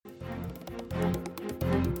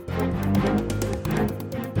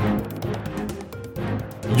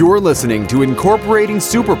You're listening to Incorporating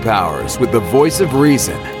Superpowers with the voice of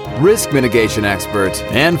reason, risk mitigation expert,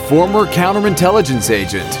 and former counterintelligence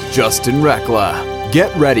agent, Justin Rekla.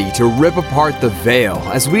 Get ready to rip apart the veil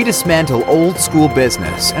as we dismantle old school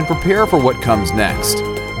business and prepare for what comes next.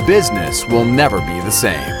 Business will never be the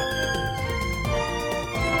same.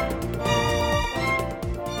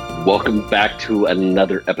 Welcome back to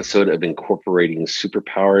another episode of Incorporating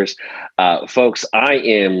Superpowers. Folks,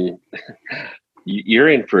 you're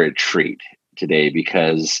in for a treat today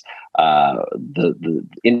because the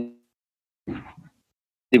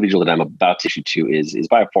individual that I'm about to issue to is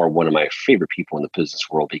by far one of my favorite people in the business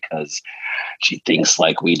world because she thinks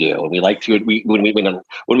like we do. And we like to, when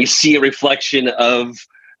we see a reflection of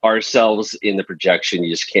ourselves in the projection, you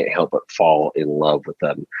just can't help but fall in love with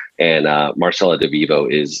them. And Marcella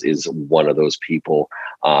DeVivo is one of those people.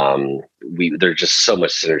 There's just so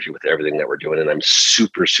much synergy with everything that we're doing, and I'm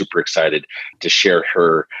super, super excited to share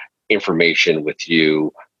her information with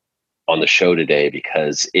you on the show today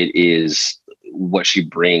because it is what she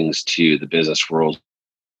brings to the business world,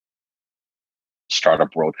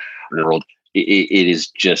 startup world. It is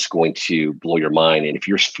just going to blow your mind. And if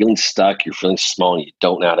you're feeling stuck, you're feeling small, and you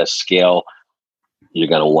don't know how to scale, you're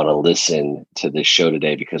going to want to listen to this show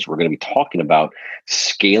today because we're going to be talking about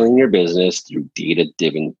scaling your business through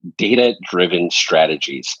data-driven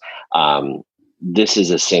strategies. This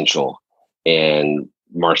is essential. And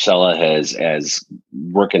Marcella has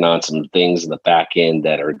working on some things in the back end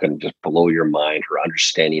that are going to just blow your mind. Her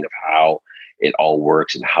understanding of how it all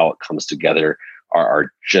works and how it comes together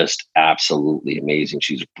are just absolutely amazing.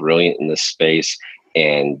 She's brilliant in this space,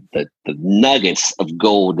 and the nuggets of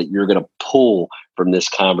gold that you're going to pull from this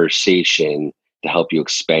conversation to help you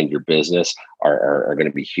expand your business are going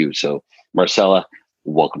to be huge. So Marcella,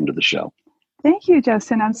 welcome to the show. Thank you,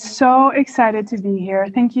 Justin. I'm so excited to be here.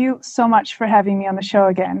 Thank you so much for having me on the show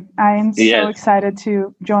again. I am so excited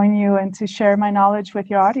to join you and to share my knowledge with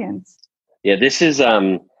your audience. Yeah, this is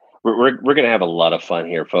we're going to have a lot of fun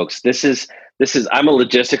here, folks. This is I'm a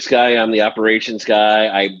logistics guy. I'm the operations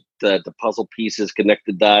guy. The puzzle pieces, connect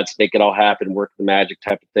the dots, make it all happen, work the magic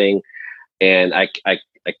type of thing. And I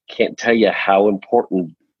can't tell you how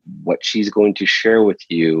important what she's going to share with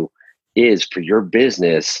you is for your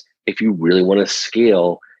business if you really want to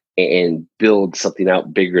scale and build something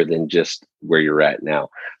out bigger than just where you're at now.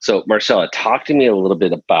 So Marcella, talk to me a little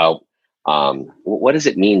bit about what does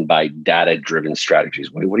it mean by data-driven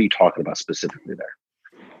strategies? What are you talking about specifically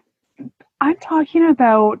there? I'm talking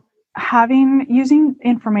about using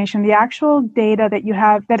information, the actual data that you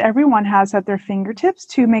have, that everyone has at their fingertips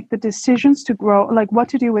to make the decisions to grow, like what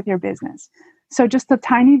to do with your business. So just a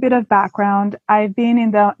tiny bit of background. I've been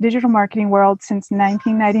in the digital marketing world since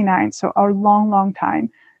 1999, so a long, long time.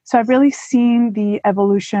 So I've really seen the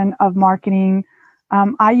evolution of marketing.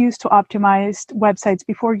 I used to optimize websites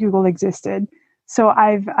before Google existed. So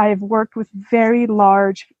I've worked with very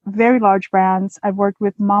large brands. I've worked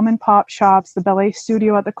with mom and pop shops, the ballet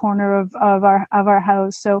studio at the corner of our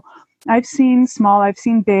house. So I've seen small, I've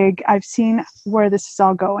seen big, I've seen where this is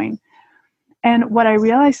all going. And what I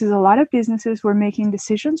realized is a lot of businesses were making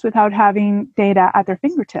decisions without having data at their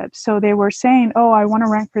fingertips. So they were saying, oh, I want to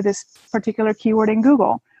rank for this particular keyword in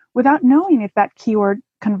Google without knowing if that keyword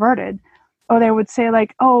converted. Or they would say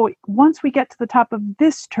like, oh, once we get to the top of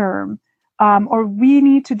this term, or we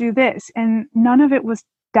need to do this. And none of it was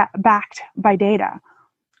backed by data.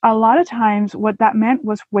 A lot of times what that meant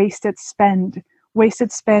was wasted spend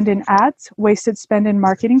in ads, wasted spend in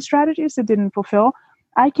marketing strategies that didn't fulfill.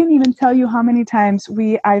 I can even tell you how many times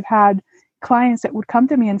I've had clients that would come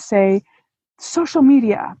to me and say, social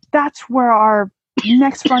media, that's where our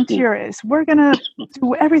next frontier is. We're going to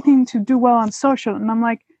do everything to do well on social. And I'm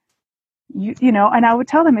like, you know, and I would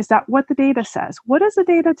tell them, is that what the data says? What does the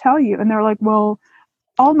data tell you? And they're like, well,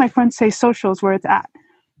 all my friends say social is where it's at.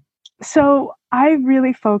 So I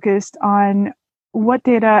really focused on what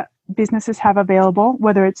data businesses have available,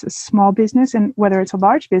 whether it's a small business and whether it's a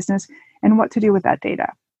large business, and what to do with that data.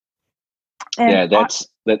 And yeah,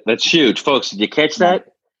 that's huge. Folks, did you catch that?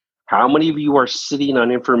 How many of you are sitting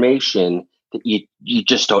on information that you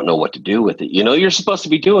just don't know what to do with it? You know, you're supposed to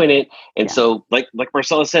be doing it. And so like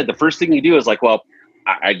Marcella said, the first thing you do is like, well,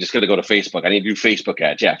 I just got to go to Facebook. I need to do Facebook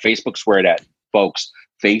ads. Yeah, Facebook's where it at, folks.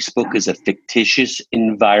 Facebook is a fictitious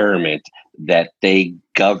environment that they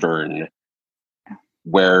govern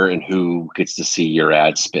where and who gets to see your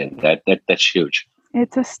ad spend. That's huge.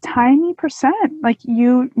 It's a tiny percent. Like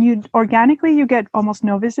you organically, you get almost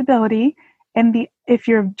no visibility. And if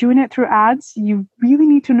you're doing it through ads, you really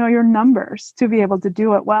need to know your numbers to be able to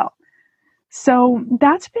do it well. So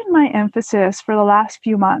that's been my emphasis for the last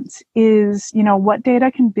few months is, what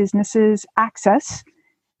data can businesses access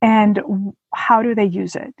and how do they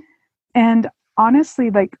use it? And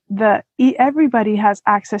honestly, like everybody has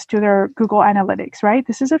access to their Google Analytics, right?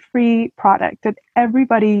 This is a free product that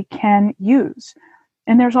everybody can use.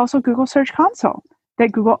 And there's also Google Search Console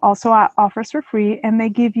that Google also offers for free, and they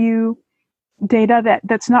give you data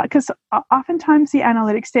that's not, because oftentimes the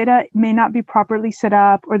analytics data may not be properly set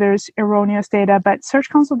up or there's erroneous data, but Search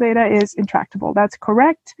Console data is intractable. That's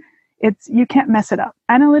correct. You can't mess it up.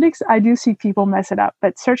 Analytics, I do see people mess it up,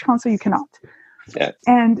 but Search Console, you cannot. Yeah.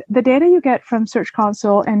 And the data you get from Search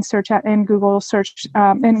Console and Google Search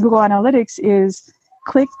and Google Analytics is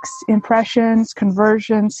clicks, impressions,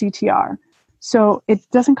 conversions, CTR. So it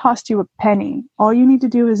doesn't cost you a penny. All you need to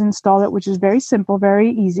do is install it, which is very simple,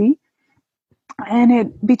 very easy.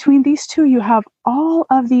 And between these two, you have all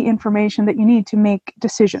of the information that you need to make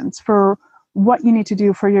decisions for what you need to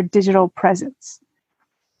do for your digital presence.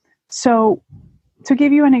 So to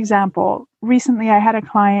give you an example, recently I had a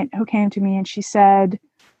client who came to me and she said,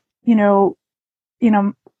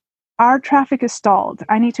 our traffic is stalled.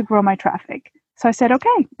 I need to grow my traffic. So I said,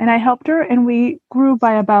 okay. And I helped her and we grew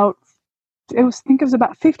by about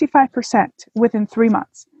 55% within 3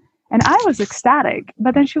 months. And I was ecstatic,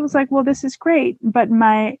 but then she was like, well, this is great, but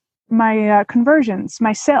my conversions,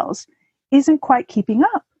 my sales isn't quite keeping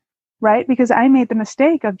up, right? Because I made the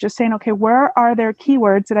mistake of just saying, okay, where are there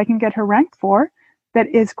keywords that I can get her ranked for that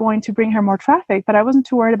is going to bring her more traffic? But I wasn't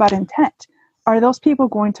too worried about intent. Are those people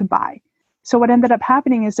going to buy? So what ended up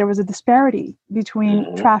happening is there was a disparity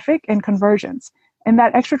between traffic and conversions. And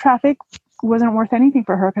that extra traffic wasn't worth anything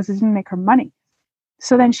for her because it didn't make her money.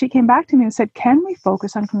 So then she came back to me and said, can we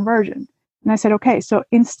focus on conversion? And I said, okay, so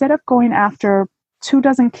instead of going after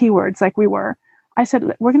 24 keywords like we were, I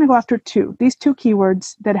said, we're going to go after 2. These 2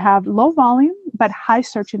 keywords that have low volume, but high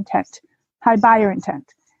search intent, high buyer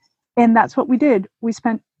intent. And that's what we did. We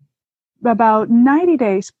spent about 90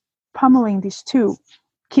 days pummeling these 2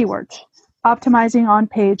 keywords, optimizing on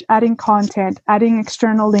page, adding content, adding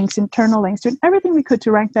external links, internal links, doing everything we could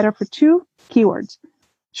to rank better for 2 keywords.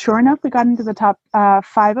 Sure enough, we got into the top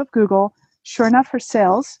 5 of Google. Sure enough, her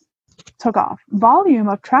sales took off. Volume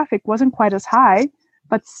of traffic wasn't quite as high,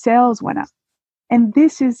 but sales went up. And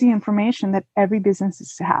this is the information that every business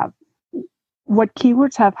is to have. What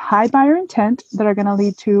keywords have high buyer intent that are going to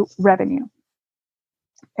lead to revenue?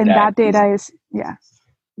 And that data is.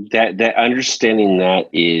 That understanding that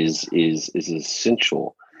is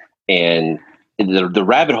essential. And the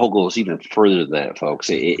rabbit hole goes even further than that, folks.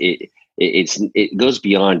 It goes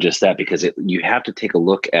beyond just that, because you have to take a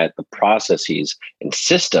look at the processes and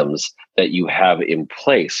systems that you have in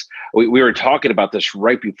place. We were talking about this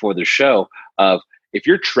right before the show of if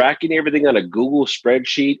you're tracking everything on a Google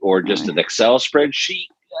spreadsheet or just an Excel spreadsheet,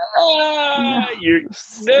 I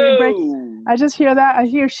just hear that. I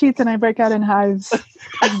hear sheets and I break out in hives.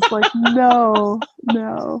 It's like, no,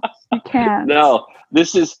 you can't. No,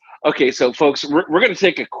 this is... Okay, so folks, we're going to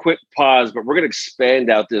take a quick pause, but we're going to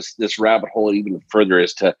expand out this rabbit hole even further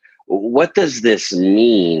as to what does this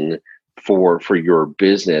mean for your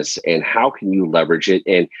business and how can you leverage it,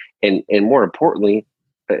 and more importantly,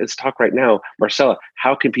 let's talk right now, Marcella.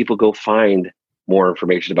 How can people go find more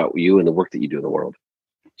information about you and the work that you do in the world?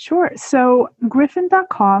 Sure. So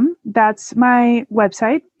Griffin.com, that's my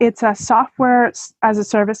website. It's a software as a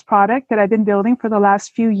service product that I've been building for the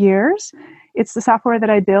last few years. It's the software that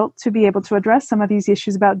I built to be able to address some of these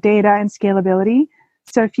issues about data and scalability.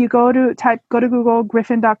 So if you go to Google,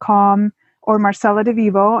 Griffin.com or Marcella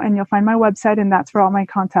DeVivo, and you'll find my website, and that's where all my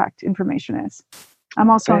contact information is. I'm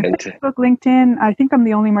also on Facebook, LinkedIn. I think I'm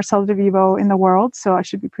the only Marcella DeVivo in the world, so I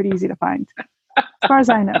should be pretty easy to find, as far as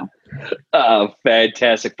I know. Oh,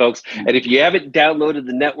 fantastic, folks. And if you haven't downloaded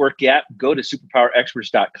the network app, go to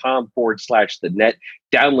superpowerexperts.com/the-net.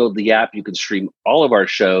 Download the app. You can stream all of our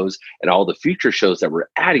shows and all the future shows that we're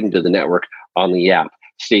adding to the network on the app.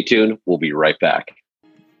 Stay tuned. We'll be right back.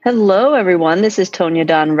 Hello, everyone. This is Tonya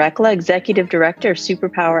Dawn Rekla, Executive Director of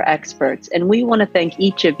Superpower Experts, and we want to thank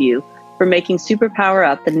each of you for making Superpower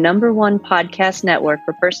Up the #1 podcast network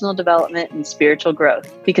for personal development and spiritual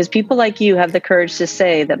growth. Because people like you have the courage to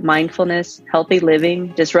say that mindfulness, healthy living,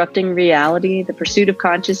 disrupting reality, the pursuit of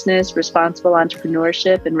consciousness, responsible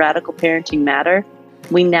entrepreneurship, and radical parenting matter.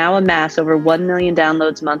 We now amass over 1 million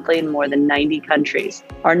downloads monthly in more than 90 countries.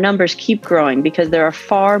 Our numbers keep growing because there are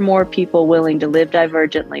far more people willing to live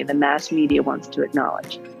divergently than mass media wants to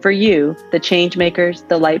acknowledge. For you, the change makers,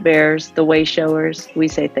 the light bearers, the way showers, we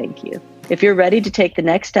say thank you. If you're ready to take the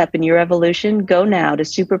next step in your evolution, go now to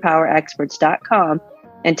superpowerexperts.com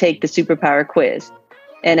and take the Superpower Quiz.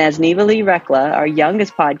 And as Neva Lee Rekla, our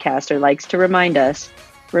youngest podcaster, likes to remind us,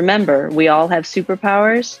 remember, we all have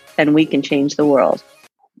superpowers and we can change the world.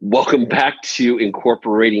 Welcome back to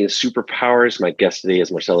Incorporating Superpowers. My guest today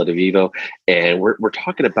is Marcella DeVivo, and we're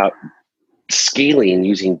talking about scaling and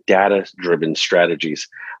using data-driven strategies.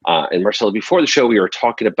 And Marcella, before the show, we were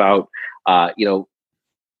talking about,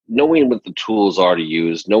 knowing what the tools are to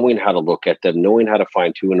use, knowing how to look at them, knowing how to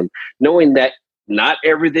fine-tune them, knowing that not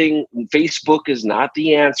everything, Facebook is not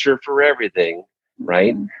the answer for everything,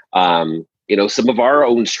 right? Some of our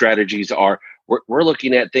own strategies are, we're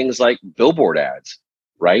looking at things like billboard ads,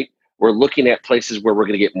 right? We're looking at places where we're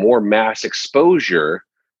going to get more mass exposure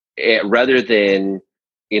rather than,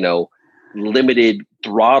 limited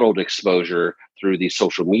throttled exposure through these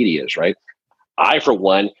social medias, right? I for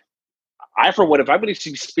one, if I'm going to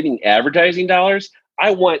be spending advertising dollars,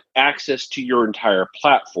 I want access to your entire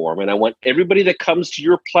platform, and I want everybody that comes to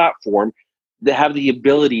your platform to have the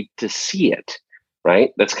ability to see it,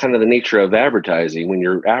 right? That's kind of the nature of advertising when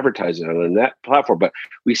you're advertising on that platform. But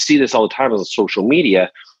we see this all the time on social media.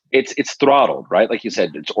 It's throttled, right? Like you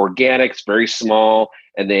said, it's organic, it's very small.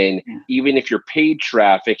 And then even if you're paid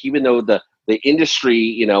traffic, even though the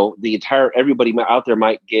industry, everybody out there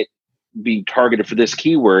might be targeted for this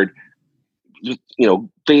keyword,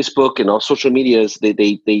 Facebook and all social medias,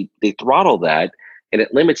 they throttle that and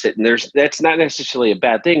it limits it. And that's not necessarily a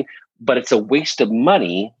bad thing, but it's a waste of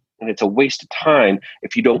money and it's a waste of time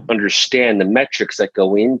if you don't understand the metrics that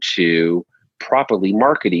go into properly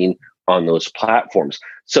marketing on those platforms.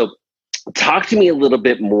 So talk to me a little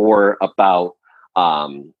bit more about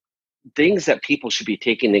things that people should be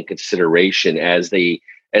taking in consideration as they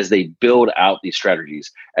build out these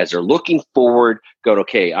strategies, as they're looking forward, going,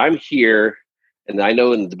 okay, I'm here, and I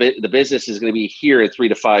know the business is going to be here in 3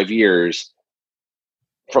 to 5 years.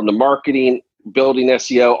 From the marketing, building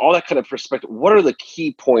SEO, all that kind of perspective, what are the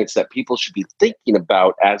key points that people should be thinking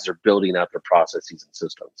about as they're building out their processes and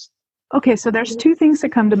systems? Okay, so there's two things that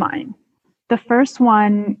come to mind. The first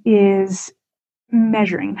one is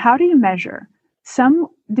measuring. How do you measure?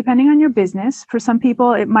 Depending on your business, for some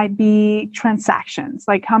people, it might be transactions,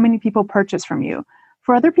 like how many people purchase from you.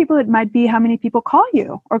 For other people, it might be how many people call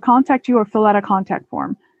you or contact you or fill out a contact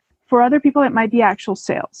form. For other people, it might be actual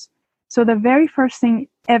sales. So the very first thing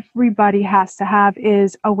everybody has to have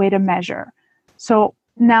is a way to measure. So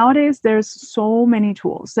nowadays, there's so many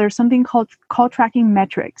tools. There's something called call tracking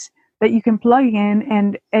metrics that you can plug in,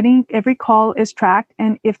 and every call is tracked.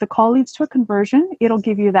 And if the call leads to a conversion, it'll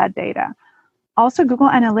give you that data. Also, Google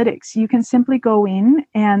Analytics, you can simply go in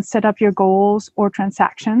and set up your goals or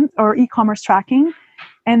transactions or e-commerce tracking,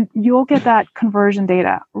 and you'll get that conversion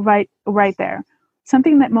data right there.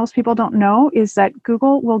 Something that most people don't know is that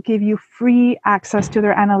Google will give you free access to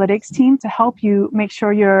their analytics team to help you make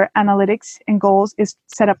sure your analytics and goals is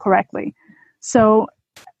set up correctly. So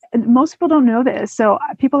most people don't know this. So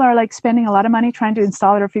people are like spending a lot of money trying to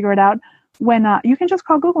install it or figure it out, when you can just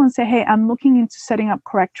call Google and say, hey, I'm looking into setting up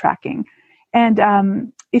correct tracking.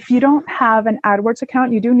 And if you don't have an AdWords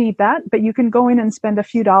account, you do need that, but you can go in and spend a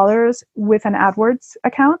few dollars with an AdWords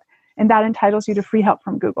account, and that entitles you to free help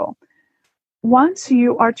from Google. Once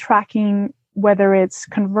you are tracking, whether it's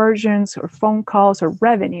conversions or phone calls or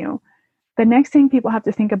revenue, the next thing people have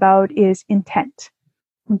to think about is intent,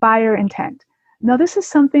 buyer intent. Now, this is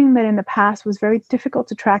something that in the past was very difficult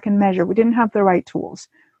to track and measure. We didn't have the right tools.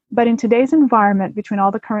 But in today's environment, between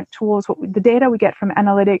all the current tools, the data we get from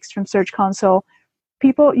analytics, from Search Console,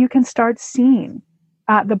 you can start seeing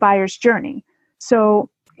the buyer's journey. So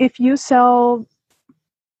if you sell,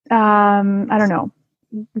 I don't know,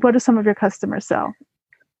 what do some of your customers sell?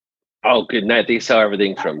 Oh, good night. They sell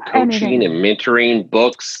everything from coaching and mentoring,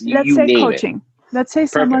 books, Let's say name coaching. It. Let's say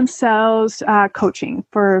someone sells coaching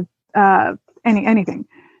for anything.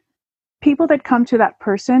 People that come to that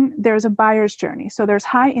person, there's a buyer's journey. So there's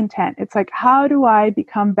high intent. It's like, how do I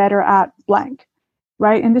become better at blank,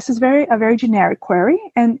 right? And this is a very generic query,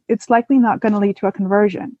 and it's likely not going to lead to a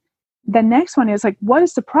conversion. The next one is like, what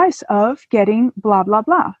is the price of getting blah, blah,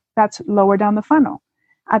 blah? That's lower down the funnel.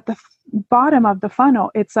 At the bottom of the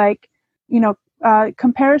funnel, it's like,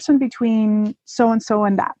 comparison between so-and-so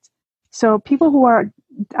and that. So people who are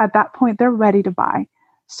at that point, they're ready to buy.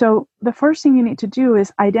 So the first thing you need to do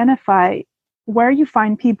is identify where you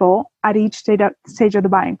find people at each stage of the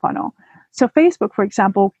buying funnel. So Facebook, for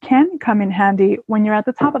example, can come in handy when you're at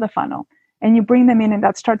the top of the funnel and you bring them in, and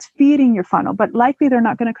that starts feeding your funnel, but likely they're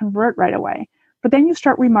not going to convert right away. But then you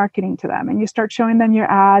start remarketing to them and you start showing them your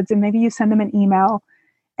ads, and maybe you send them an email.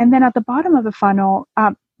 And then at the bottom of the funnel,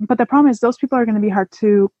 but the problem is those people are going to be hard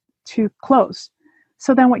to close.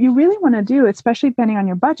 So then what you really want to do, especially depending on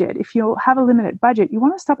your budget, if you have a limited budget, you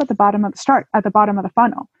want to stop at the bottom of the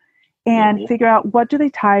funnel and figure out what do they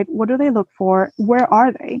type, what do they look for, where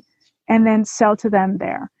are they, and then sell to them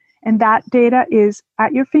there. And that data is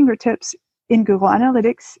at your fingertips in Google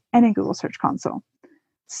Analytics and in Google Search Console.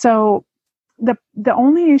 So the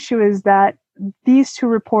only issue is that these two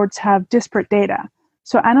reports have disparate data.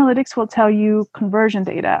 So Analytics will tell you conversion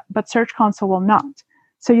data, but Search Console will not.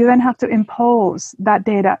 So you then have to impose that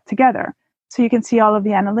data together. So you can see all of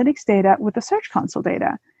the Analytics data with the Search Console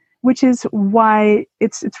data, which is why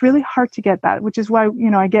it's really hard to get that, which is why,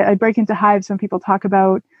 I break into hives when people talk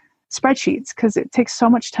about spreadsheets, because it takes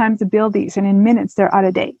so much time to build these, and in minutes they're out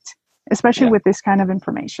of date, especially with this kind of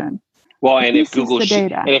information. Well, and if Google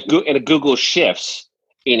if Google shifts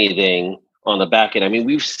anything on the back end, I mean,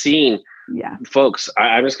 we've seen, folks,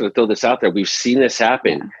 I'm just going to throw this out there. We've seen this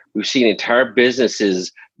happen. Yeah. We've seen entire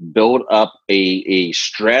businesses build up a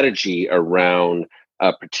strategy around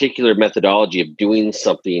a particular methodology of doing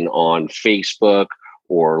something on Facebook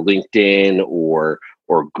or LinkedIn or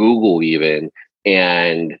Google even,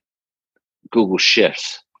 and Google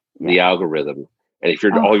shifts the algorithm. And if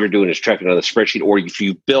all you're doing is tracking on the spreadsheet, or if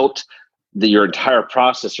you built your entire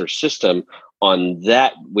process or system on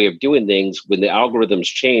that way of doing things, when the algorithms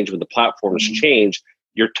change, when the platforms change,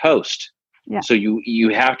 you're toast. Yeah. So you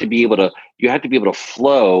have to be able to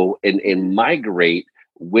flow and migrate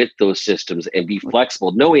with those systems and be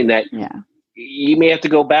flexible, knowing that you may have to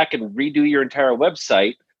go back and redo your entire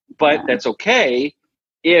website, but that's okay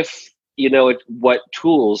if you know what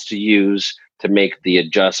tools to use to make the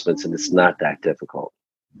adjustments, and it's not that difficult.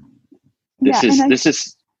 This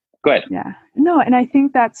is go ahead. Yeah. No, and I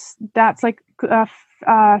think that's like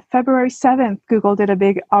February 7th, Google did a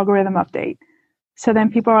big algorithm update. So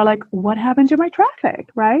then people are like, what happened to my traffic,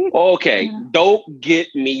 right? Okay, don't get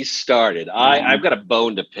me started. I've got a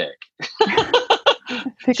bone to pick.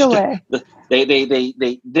 Pick away.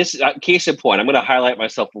 This case in point, I'm going to highlight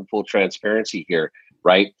myself in full transparency here,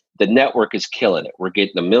 right? The network is killing it. We're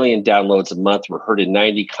getting 1 million downloads a month. We're heard in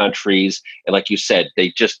 90 countries. And like you said, they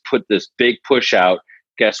just put this big push out.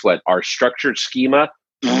 Guess what? Our structured schema.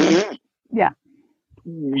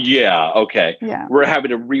 Yeah. Okay. Yeah. We're having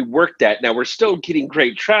to rework that. Now we're still getting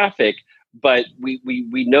great traffic, but we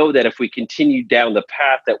know that if we continue down the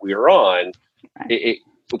path that we're on,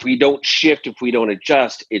 if we don't shift, if we don't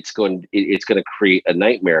adjust, it's going to create a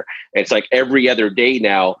nightmare. And it's like every other day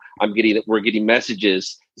now, we're getting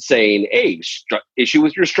messages saying, "Hey, issue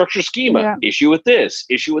with your structure schema, issue with this,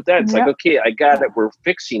 issue with that." It's like, okay, I got it. We're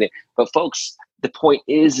fixing it. But folks, the point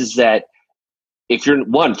is that if you're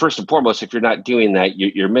first and foremost, if you're not doing that,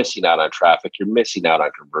 you're missing out on traffic. You're missing out on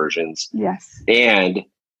conversions. Yes. And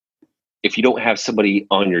if you don't have somebody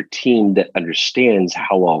on your team that understands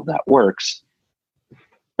how all that works,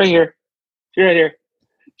 right here, she's right here.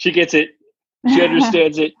 She gets it. She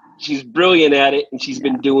understands it. She's brilliant at it, and she's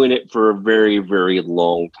been doing it for a very, very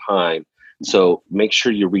long time. So make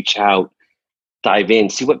sure you reach out, dive in,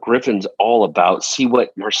 see what Griffin's all about, see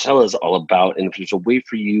what Marcella's all about. And if there's a way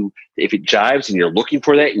for you, if it jives and you're looking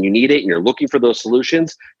for that and you need it and you're looking for those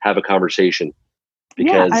solutions, have a conversation.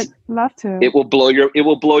 Because I'd love to. It will blow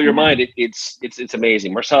your mind. It's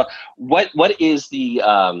amazing. Marcella, what is the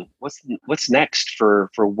what's next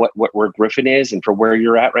for where Griffin is and for where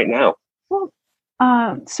you're at right now? Well,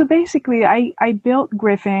 so basically I built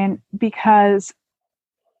Griffin because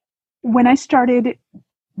when I started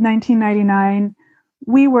 1999,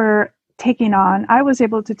 I was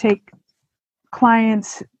able to take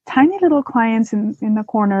clients, tiny little clients in the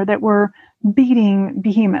corner that were beating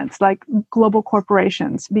behemoths like global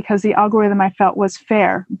corporations, because the algorithm I felt was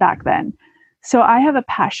fair back then. So I have a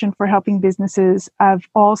passion for helping businesses of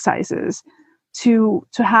all sizes to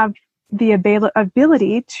have the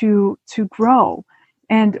ability to grow.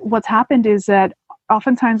 And what's happened is that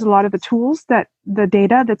oftentimes a lot of the tools that the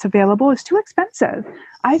data that's available is too expensive.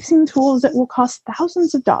 I've seen tools that will cost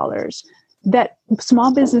thousands of dollars that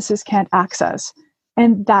small businesses can't access.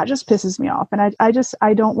 And that just pisses me off. And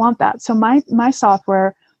I don't want that. So my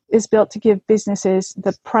software is built to give businesses,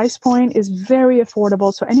 the price point is very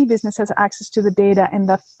affordable. So any business has access to the data and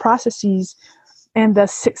the processes and the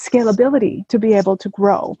scalability to be able to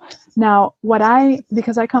grow. Now,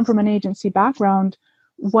 because I come from an agency background,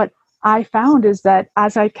 what I found is that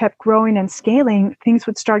as I kept growing and scaling, things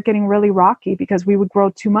would start getting really rocky because we would grow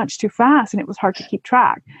too much too fast and it was hard to keep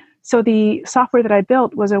track. So the software that I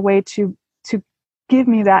built was a way to give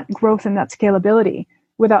me that growth and that scalability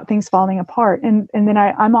without things falling apart. And then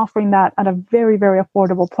I'm offering that at a very, very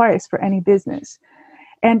affordable price for any business.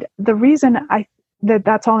 And the reason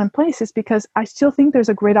that's all in place is because I still think there's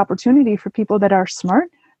a great opportunity for people that are smart,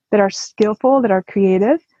 that are skillful, that are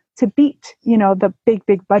creative to beat, the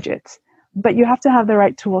big budgets. But you have to have the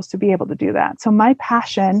right tools to be able to do that. So my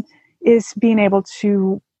passion is being able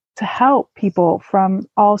to help people from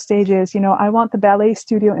all stages. I want the ballet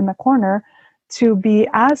studio in the corner to be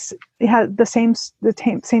have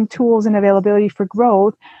the same tools and availability for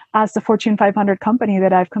growth as the Fortune 500 company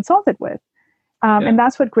that I've consulted with. And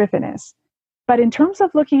that's what Griffin is. But in terms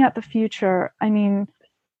of looking at the future, I mean,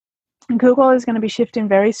 Google is going to be shifting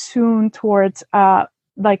very soon towards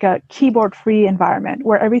like a keyboard-free environment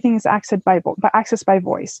where everything is accessed by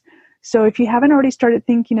voice. So if you haven't already started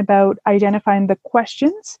thinking about identifying the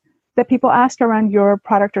questions that people ask around your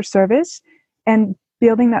product or service and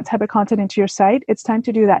building that type of content into your site, it's time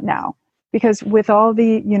to do that now. Because with all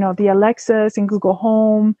the Alexas and Google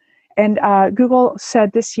Home, and Google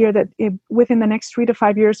said this year that within the next 3 to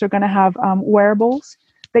 5 years, they're going to have wearables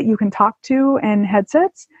that you can talk to and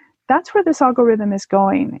headsets. That's where this algorithm is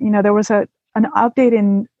going. There was an update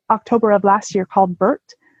in October of last year called BERT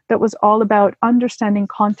that was all about understanding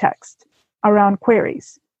context around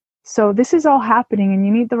queries. So this is all happening, and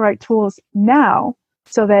you need the right tools now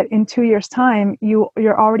so that in 2 years' time,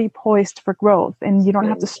 you're already poised for growth, and you don't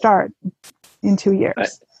have to start in 2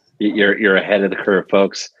 years. You're ahead of the curve,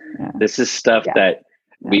 folks. Yeah. This is stuff that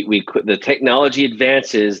the technology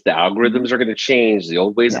advances, the algorithms are going to change, the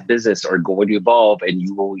old ways of business are going to evolve, and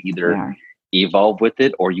you will either evolve with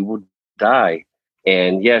it or you will die.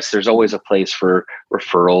 And yes, there's always a place for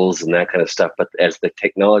referrals and that kind of stuff. But as the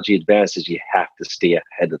technology advances, you have to stay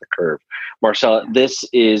ahead of the curve. Marcella, this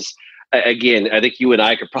is, again, I think you and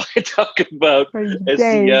I could probably talk about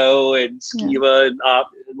SEO and schema and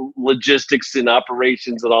logistics and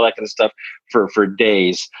operations and all that kind of stuff for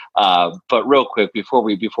days. But real quick, before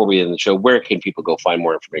we end the show, where can people go find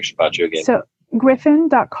more information about you again? So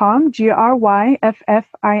Griffin.com,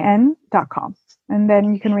 GRYFFIN.com. And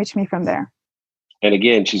then you can reach me from there. And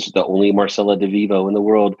again, she's the only Marcella DeVivo in the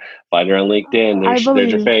world. Find her on LinkedIn. There's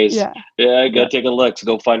her face. Go take a look. So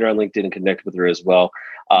go find her on LinkedIn and connect with her as well.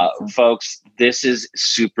 Awesome. Folks, this is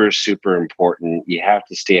super, super important. You have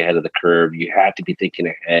to stay ahead of the curve. You have to be thinking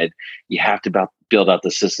ahead. You have to build out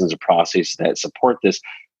the systems and processes that support this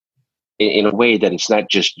in a way that it's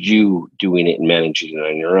not just you doing it and managing it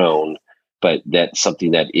on your own, but that's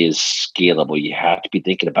something that is scalable. You have to be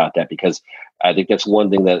thinking about that, because I think that's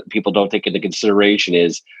one thing that people don't take into consideration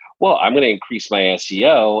is, well, I'm going to increase my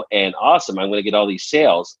SEO and awesome, I'm going to get all these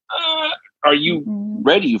sales. Are you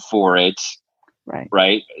ready for it?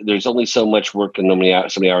 Right. There's only so much work and so many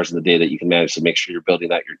hours in the day that you can manage to make sure you're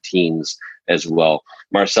building out your teams as well.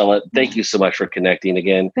 Marcella, thank you so much for connecting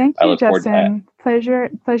again. Thank you, Justin.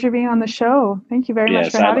 Pleasure being on the show. Thank you very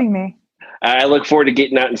much for having me. I look forward to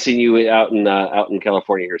getting out and seeing you out in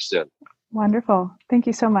California here soon. Wonderful. Thank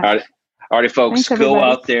you so much. All right, folks, thanks, go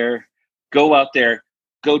out there, go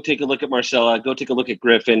take a look at Marcella, go take a look at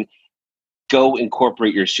Griffin, go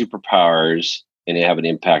incorporate your superpowers and have an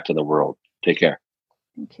impact on the world. Take care.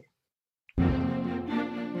 Thank you.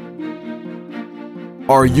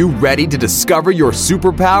 Are you ready to discover your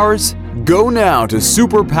superpowers? Go now to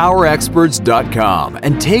superpowerexperts.com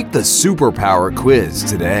and take the superpower quiz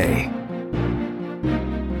today.